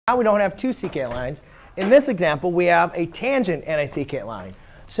Now we don't have two secant lines. In this example, we have a tangent and a secant line.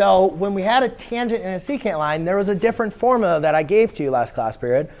 So when we had a tangent and a secant line, there was a different formula that I gave to you last class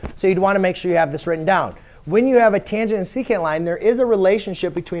period. So you'd want to make sure you have this written down. When you have a tangent and secant line, there is a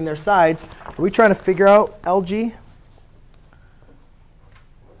relationship between their sides. Are we trying to figure out LG?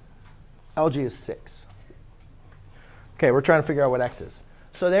 LG is 6. OK, we're trying to figure out what x is.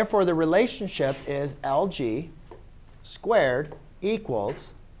 So therefore, the relationship is LG squared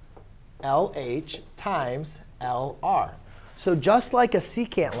equals LH times LR. So just like a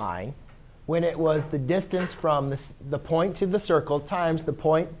secant line, when it was the distance from the point to the circle times the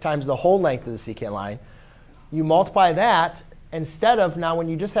point times the whole length of the secant line, you multiply that. Instead of now, when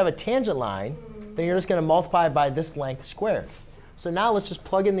you just have a tangent line, then you're just going to multiply by this length squared. So now let's just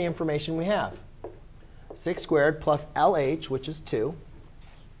plug in the information we have. 6 squared plus LH, which is 2,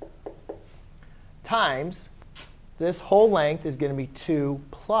 times this whole length is going to be 2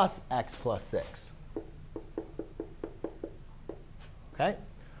 plus x plus 6. OK?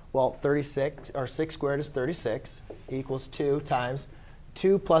 Well, 36, or 6 squared is 36, equals 2 times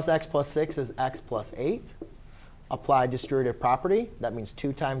 2 plus x plus 6 is x plus 8. Apply distributive property. That means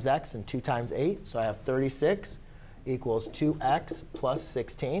 2 times x and 2 times 8. So I have 36 equals 2x plus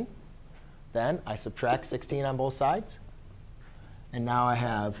 16. Then I subtract 16 on both sides. And now I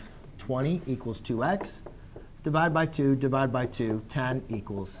have 20 equals 2x. Divide by 2, divide by 2, 10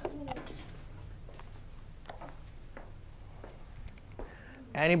 equals x.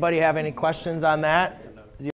 Anybody have any questions on that?